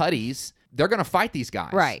there's these putties. They're going to fight these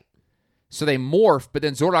guys. Right. So they morph, but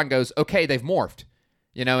then Zordon goes, okay, they've morphed.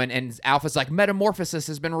 And Alpha's like, metamorphosis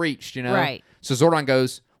has been reached, Right. So Zordon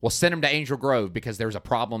goes, well, send them to Angel Grove because there's a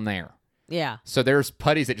problem there. Yeah. So there's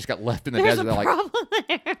putties that just got left in the desert. They're problem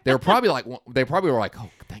there. they probably were like, oh,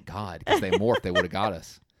 thank God, because they morphed. They would have got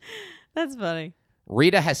us. That's funny.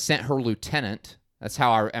 Rita has sent her lieutenant. That's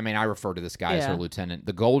how I refer to this guy as her lieutenant.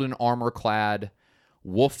 The golden armor-clad,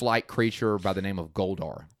 wolf-like creature by the name of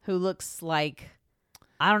Goldar. Who looks like,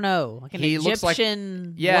 I don't know, like an Egyptian, looks like,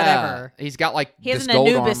 whatever. He's got like he has this an gold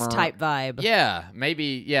Anubis armor. type vibe. Yeah,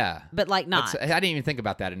 maybe, yeah. But like not. I didn't even think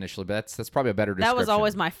about that initially, but that's probably a better description. That was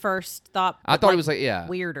always my first thought. I thought it was like,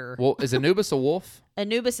 weirder. Well, is Anubis a wolf?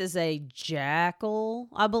 Anubis is a jackal,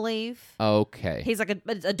 I believe. Okay. He's like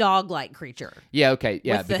a dog-like creature. Yeah, okay.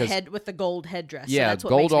 Yeah, with the gold headdress. Yeah, so that's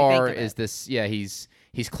what makes me think Goldar of is it. this,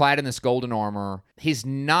 he's clad in this golden armor. He's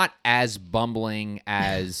not as bumbling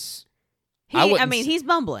as he's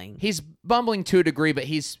bumbling. He's bumbling to a degree, but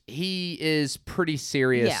he is pretty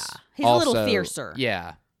serious. Yeah. He's also. a little fiercer.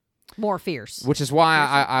 Yeah. More fierce. Which is why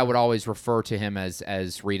I would always refer to him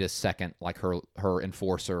as Rita's second, like her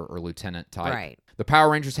enforcer or lieutenant type. Right. The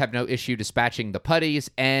Power Rangers have no issue dispatching the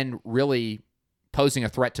putties and really posing a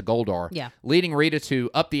threat to Goldar. Yeah. Leading Rita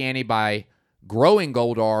to up the ante by growing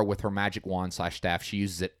Goldar with her magic wand / staff. She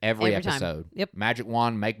uses it every episode. Time. Yep. Magic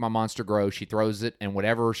wand, make my monster grow. She throws it, and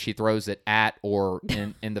whatever she throws it at or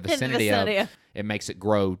in the vicinity of, it makes it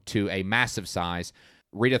grow to a massive size.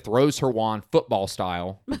 Rita throws her wand football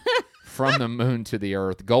style from the moon to the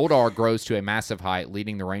earth. Goldar grows to a massive height,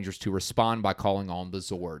 leading the Rangers to respond by calling on the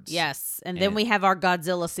Zords. Yes, and then we have our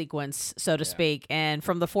Godzilla sequence, so to speak, and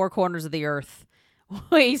from the four corners of the earth,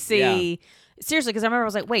 we see... Seriously, because I remember I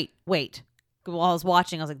was like, wait. While I was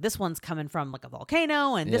watching, I was like, this one's coming from like a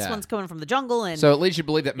volcano, and this one's coming from the jungle. And so it leads you to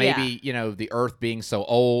believe that maybe, the earth being so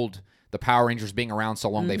old... The Power Rangers being around so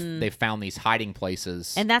long, they've found these hiding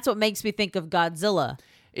places. And that's what makes me think of Godzilla.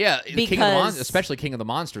 Yeah, especially King of the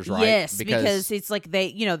Monsters, right? Yes, because it's like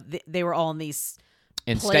they were all in these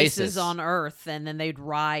places stasis on Earth, and then they'd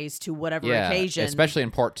rise to whatever occasion. Especially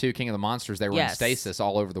in Part 2, King of the Monsters, they were in stasis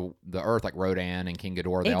all over the Earth, like Rodan and King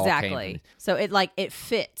Ghidorah. They all came. So it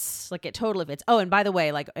fits, like it totally fits. Oh, and by the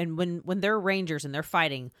way, when they're Rangers and they're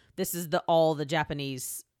fighting, this is all the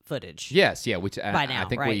Japanese footage. Yes, yeah. By now, I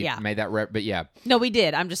think right, we made that but yeah. No, we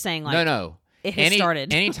did. I'm just saying, like... No. It has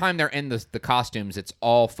started. Anytime they're in the costumes, it's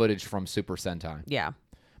all footage from Super Sentai. Yeah.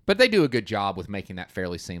 But they do a good job with making that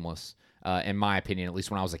fairly seamless, in my opinion. At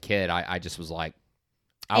least when I was a kid, I just was like...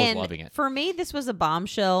 I was loving it. For me, this was a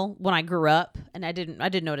bombshell when I grew up, and I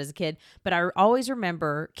didn't know it as a kid, but I always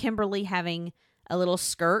remember Kimberly having a little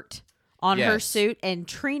skirt on her suit, and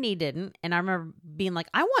Trini didn't. And I remember being like,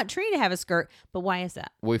 I want Trini to have a skirt, but why is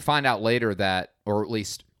that? We find out later that, or at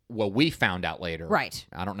least, we found out later. Right.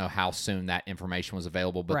 I don't know how soon that information was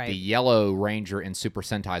available, but the Yellow Ranger in Super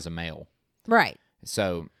Sentai is a male. Right.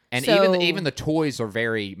 So even the toys are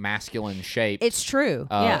very masculine shaped. It's true.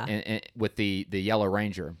 With the Yellow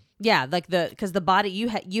Ranger. Yeah, like because the body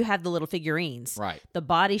you have the little figurines. Right. The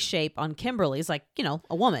body shape on Kimberly's like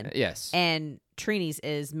a woman. Yes. And Trini's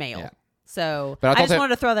is male. Yeah. So but I just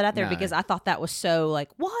wanted to throw that out there because I thought that was so like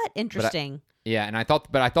what interesting. And I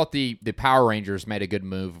thought the Power Rangers made a good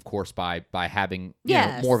move, of course, by having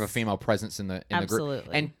more of a female presence in the group.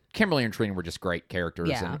 And Kimberly and Trini were just great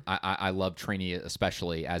characters, and I love Trini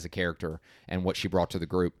especially as a character and what she brought to the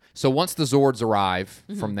group. So once the Zords arrive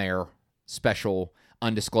from their special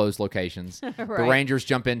undisclosed locations, the Rangers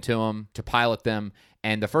jump into them to pilot them,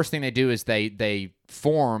 and the first thing they do is they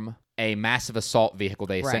form a massive assault vehicle.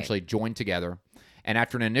 They essentially join together. And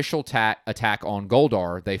after an initial attack on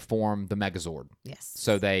Goldar, they form the Megazord. Yes.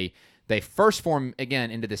 So they first form,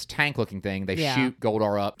 again, into this tank-looking thing. They Yeah. shoot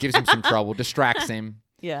Goldar up, gives him some trouble, distracts him,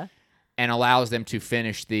 Yeah. and allows them to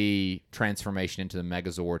finish the transformation into the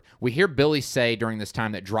Megazord. We hear Billy say during this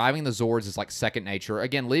time that driving the Zords is like second nature.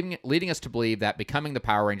 Again, leading us to believe that becoming the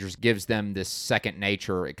Power Rangers gives them this second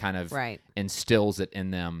nature. It kind of Right. instills it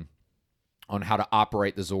in them on how to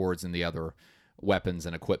operate the Zords and the other weapons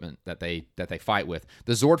and equipment that they fight with.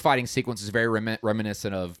 The Zord fighting sequence is very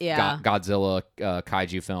reminiscent of Yeah. Godzilla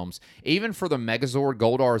kaiju films. Even for the Megazord,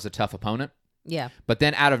 Goldar is a tough opponent. Yeah. But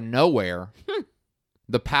then out of nowhere,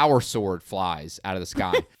 the Power Sword flies out of the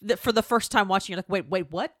sky. For the first time watching, you're like,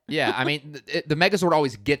 wait, what? Yeah, I mean, the Megazord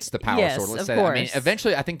always gets the Power Yes, Sword. Let's of say that. I mean, course.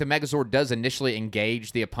 eventually, I think the Megazord does initially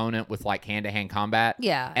engage the opponent with like hand-to-hand combat.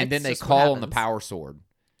 Yeah, and then it's they just what call on the happens. Power Sword.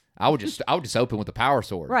 I would just open with the Power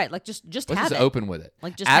Sword. Right. Like just Let's have just it. open with it.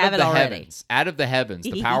 Like, just out have of it the already. heavens. Out of the heavens,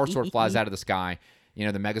 the Power Sword flies out of the sky. You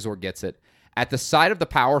know, the Megazord gets it. At the sight of the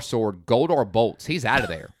Power Sword, Goldar bolts. He's out of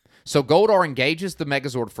there. So Goldar engages the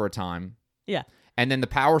Megazord for a time, Yeah. and then the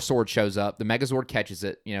Power Sword shows up. The Megazord catches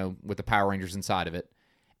it, you know, with the Power Rangers inside of it.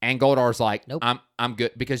 And Goldar's like, Nope. I'm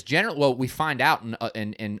good. Because we find out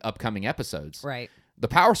in upcoming episodes, Right. the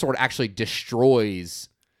Power Sword actually destroys.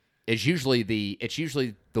 It's usually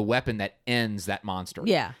the weapon that ends that monster.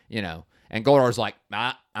 Yeah. You know, and Goldar's like,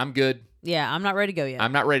 I'm good. Yeah. I'm not ready to go yet.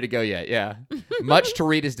 I'm not ready to go yet. Yeah. Much to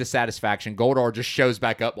Rita's dissatisfaction, Goldar just shows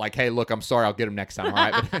back up like, hey, look, I'm sorry. I'll get him next time. All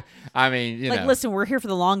right. But, I mean, you know. Listen, we're here for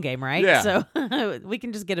the long game, right? Yeah. So we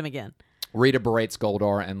can just get him again. Rita berates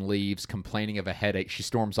Goldar and leaves, complaining of a headache. She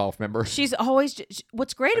storms off, remember? She's always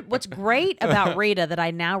what's great about Rita that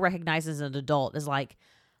I now recognize as an adult is like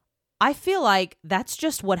I feel like that's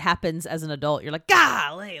just what happens as an adult. You're like,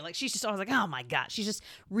 golly, like she's just always like, oh my god, she's just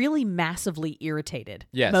really massively irritated.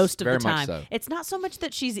 Yes, most of very the much time. so. It's not so much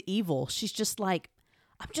that she's evil. She's just like,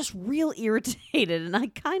 I'm just real irritated, and I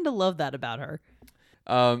kind of love that about her.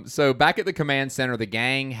 So back at the command center, the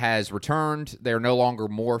gang has returned. They're no longer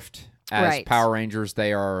morphed as Right. Power Rangers.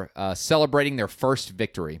 They are celebrating their first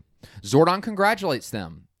victory. Zordon congratulates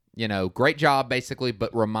them. You know, great job, basically,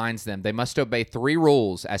 but reminds them they must obey 3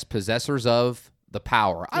 rules as possessors of the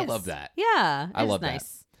power. I Yes. love that. Yeah, I love that.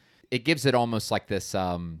 nice. It gives it almost like this,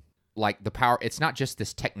 like the power. It's not just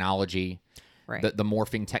this technology, Right. the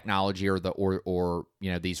morphing technology, or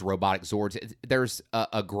you know, these robotic Zords. There's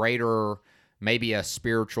a greater, maybe a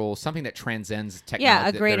spiritual, something that transcends technology. Yeah,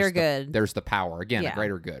 a greater good. There's the power again, a Yeah.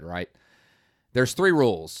 greater good, right? There's 3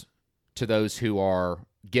 rules to those who are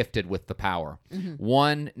gifted with the power. Mm-hmm.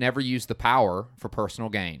 1, never use the power for personal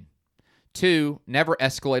gain. 2, never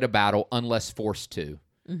escalate a battle unless forced to.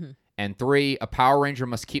 Mm-hmm. And 3, a Power Ranger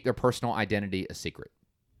must keep their personal identity a secret.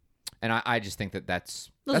 And I just think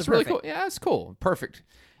that's Those are really perfect. cool. Yeah, that's cool. Perfect.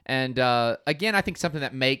 And again, I think something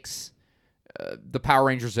that makes the Power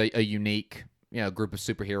Rangers a unique, you know, group of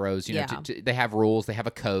superheroes. You know, Yeah. they have rules, they have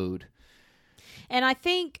a code. And I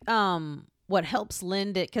think what helps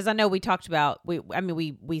lend it, because I know we talked about,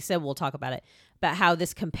 we said we'll talk about it, about how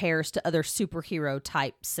this compares to other superhero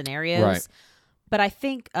type scenarios. Right. But I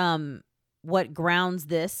think what grounds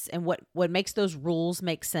this and what makes those rules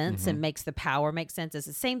make sense and makes the power make sense is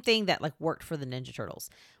the same thing that like worked for the Ninja Turtles.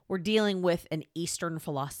 We're dealing with an Eastern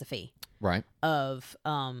philosophy Right. of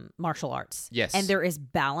martial arts. Yes. And there is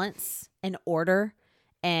balance and order.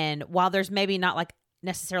 And while there's maybe not like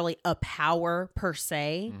necessarily a power per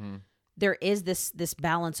se, there is this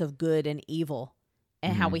balance of good and evil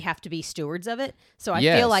and how we have to be stewards of it. So I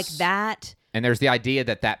feel like Yes. that. And there's the idea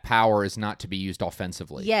that power is not to be used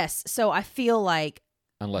offensively. Yes. So I feel like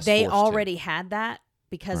Unless they forced to. already had that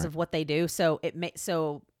because Right. of what they do. So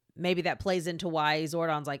maybe that plays into why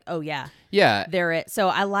Zordon's like, oh yeah, Yeah. they're it. So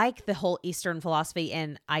I like the whole Eastern philosophy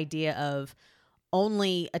and idea of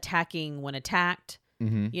only attacking when attacked.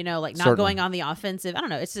 Mm-hmm. You know, like not Certainly. going on the offensive. I don't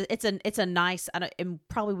know. It's a nice. And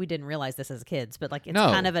probably we didn't realize this as kids, but like it's No.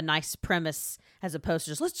 kind of a nice premise as opposed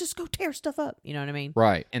to just let's just go tear stuff up. You know what I mean?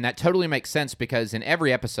 Right. And that totally makes sense because in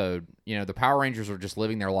every episode, you know, the Power Rangers are just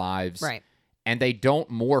living their lives. Right. And they don't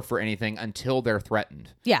morph for anything until they're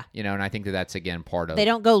threatened. Yeah. You know, and I think that's, again, part of... They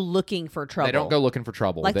don't go looking for trouble. They don't go looking for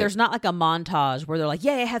trouble. Like there's not like a montage where they're like,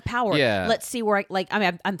 "Yeah, I have power. Yeah. Let's see where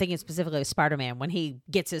I'm thinking specifically of Spider-Man when he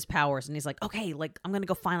gets his powers and he's like, "Okay, like I'm going to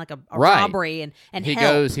go find like a Right. robbery and He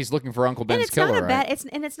help." he's looking for Uncle and Ben's it's killer, not a right?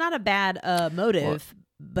 bad it's not a bad motive,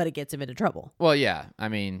 but it gets him into trouble. Well, yeah. I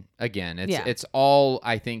mean, again, Yeah. it's all,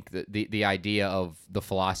 I think, the idea of the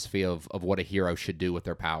philosophy of what a hero should do with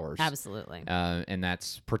their powers. Absolutely. And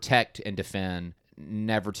that's protect and defend,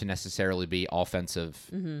 never to necessarily be offensive,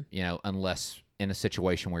 Mm-hmm. you know, unless in a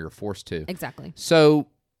situation where you're forced to. Exactly. So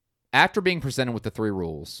after being presented with the 3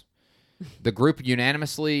 rules, the group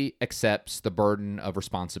unanimously accepts the burden of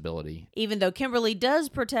responsibility. Even though Kimberly does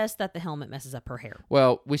protest that the helmet messes up her hair.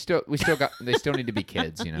 Well, they still need to be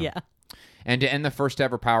kids, you know. Yeah. And to end the first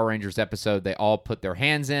ever Power Rangers episode, they all put their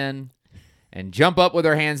hands in and jump up with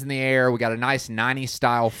their hands in the air. We got a nice 90s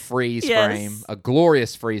style freeze frame, a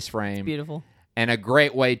glorious freeze frame. It's beautiful. And a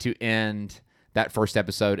great way to end that first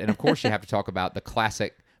episode. And of course, you have to talk about the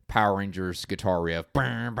classic Power Rangers guitar riff. Oh,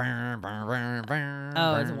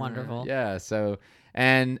 it's wonderful. Yeah. So,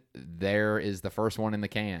 and there is the first one in the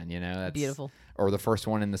can, you know. That's beautiful. Or the first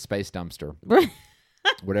one in the space dumpster.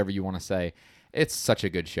 Whatever you want to say. It's such a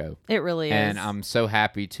good show. It really is. And I'm so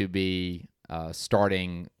happy to be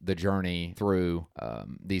starting the journey through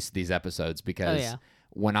these episodes because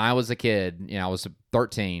when I was a kid, you know, I was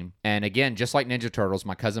 13, and again, just like Ninja Turtles,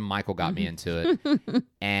 my cousin Michael got me into it,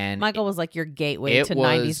 and Michael was like your gateway to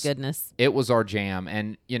 90s goodness. It was our jam,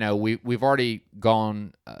 and you know, we've already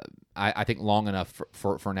gone, I think, long enough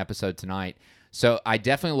for an episode tonight. So I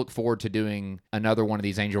definitely look forward to doing another one of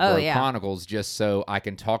these Angel Grove Chronicles, just so I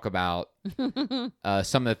can talk about some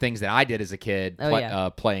of the things that I did as a kid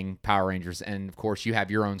playing Power Rangers. And, of course, you have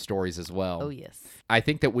your own stories as well. Oh, yes. I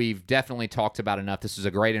think that we've definitely talked about enough. This is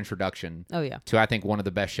a great introduction to, I think, one of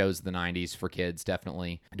the best shows of the 90s for kids,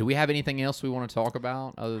 definitely. Do we have anything else we want to talk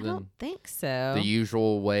about other than I don't think so. The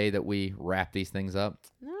usual way that we wrap these things up?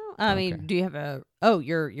 No. I mean, do you have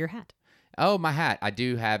your hat? Oh, my hat. I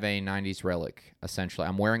do have a 90s relic, essentially.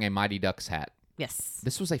 I'm wearing a Mighty Ducks hat. Yes.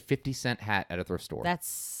 This was a 50-cent hat at a thrift store.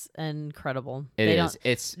 That's incredible. It is.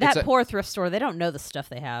 It's poor thrift store. They don't know the stuff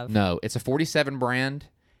they have. No, it's a 47 brand,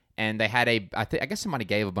 and they had I guess somebody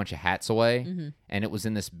gave a bunch of hats away, and it was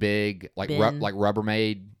in this big like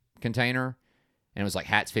Rubbermaid container, and it was like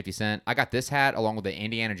hats 50 cents. I got this hat along with the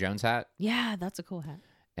Indiana Jones hat. Yeah, that's a cool hat.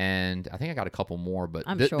 And I think I got a couple more, but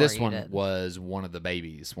this one was one of the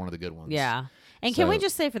babies, one of the good ones. Yeah. And can we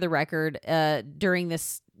just say for the record, during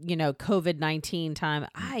this, COVID-19 time,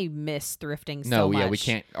 I miss thrifting so much. No, yeah, we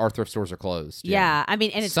can't. Our thrift stores are closed. Yeah, I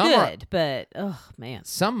mean, and it's good, but, oh, man.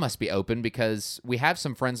 Some must be open because we have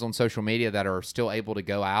some friends on social media that are still able to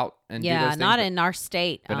go out and do those things. Yeah, not in our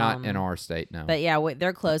state. But not in our state, no. But, yeah,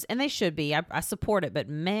 they're closed, and they should be. I support it, but,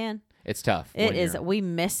 man. It's tough. It is. We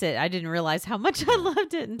miss it. I didn't realize how much I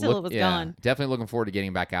loved it until it was gone. Definitely looking forward to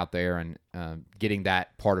getting back out there and getting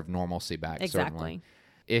that part of normalcy back. Exactly. Certainly.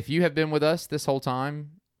 If you have been with us this whole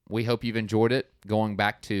time, we hope you've enjoyed it. Going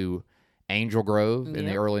back to Angel Grove in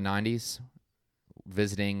the early 90s,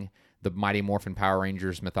 visiting the Mighty Morphin Power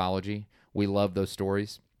Rangers mythology. We love those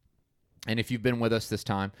stories. And if you've been with us this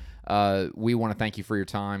time, we want to thank you for your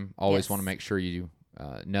time. Always want to make sure you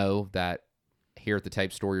know that here at the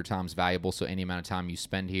Tape Store, your time's valuable, so any amount of time you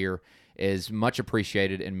spend here is much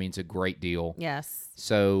appreciated and means a great deal. Yes.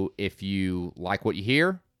 So if you like what you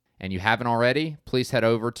hear and you haven't already, please head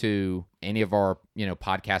over to any of our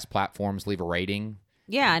podcast platforms, leave a rating.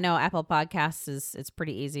 Yeah, I know Apple Podcasts it's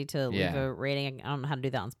pretty easy to leave a rating. I don't know how to do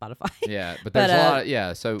that on Spotify. Yeah, but there's a lot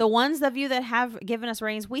of, so the ones of you that have given us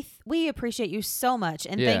ratings, we appreciate you so much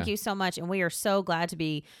and thank you so much, and we are so glad to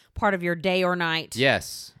be part of your day or night.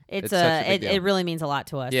 Yes. It really means a lot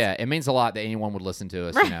to us. Yeah, it means a lot that anyone would listen to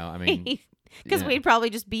us, right. I mean, because we'd probably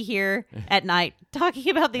just be here at night talking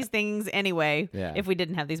about these things anyway if we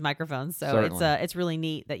didn't have these microphones. So it's really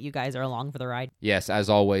neat that you guys are along for the ride. Yes, as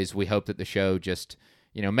always, we hope that the show just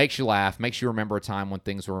makes you laugh, makes you remember a time when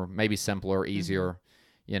things were maybe simpler, easier.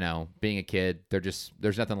 Being a kid,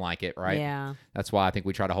 there's nothing like it, right? Yeah. That's why I think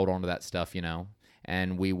we try to hold on to that stuff,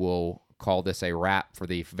 and we will call this a wrap for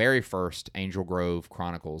the very first Angel Grove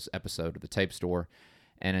Chronicles episode of the Tape Store.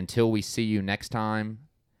 And until we see you next time,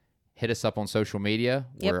 hit us up on social media.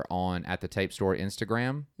 Yep. We're on at the Tape Store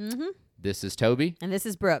Instagram. Mm-hmm. This is Toby. And this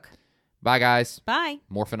is Brooke. Bye, guys. Bye.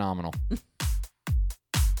 More phenomenal.